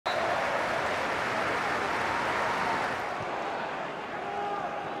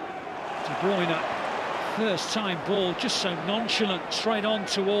Bruyne, first time ball, just so nonchalant, straight on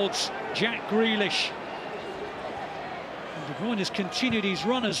towards Jack Grealish. And De Bruyne has continued his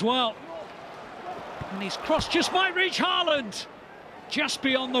run as well. And his cross just might reach Haaland, just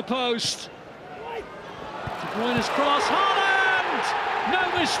beyond the post. De Bruyne's cross, Haaland!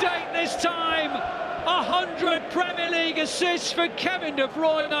 No mistake this time. 100 Premier League assists for Kevin De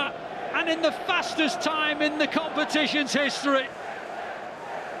Bruyne, and in the fastest time in the competition's history.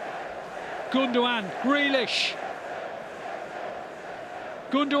 Gundogan, Grealish.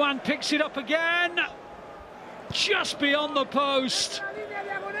 Gundogan picks it up again, just beyond the post.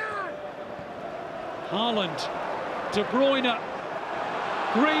 Haaland, De Bruyne,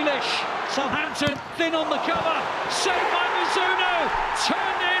 Grealish, Southampton thin on the cover, saved by Mizuno,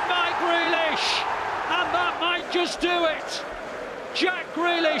 turned in by Grealish, and that might just do it. Jack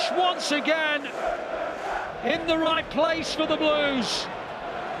Grealish once again in the right place for the Blues.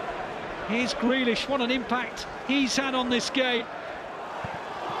 Here's Grealish, what an impact he's had on this game.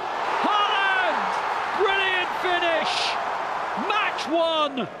 Haaland! Brilliant finish! Match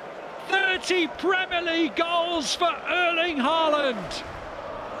won! 30 Premier League goals for Erling Haaland.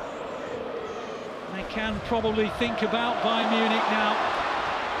 They can probably think about Bayern Munich now.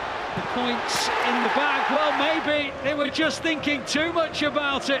 The points in the bag, well, maybe they were just thinking too much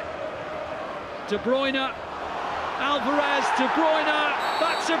about it. De Bruyne, Alvarez, De Bruyne,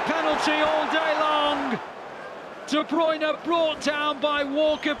 that's a penalty all day long. De Bruyne brought down by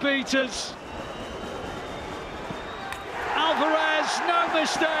Walker-Peters. Alvarez, no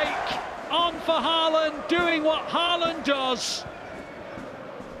mistake, on for Haaland, doing what Haaland does.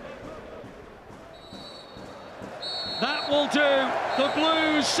 That will do. The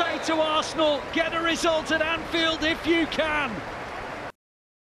Blues say to Arsenal, get a result at Anfield if you can.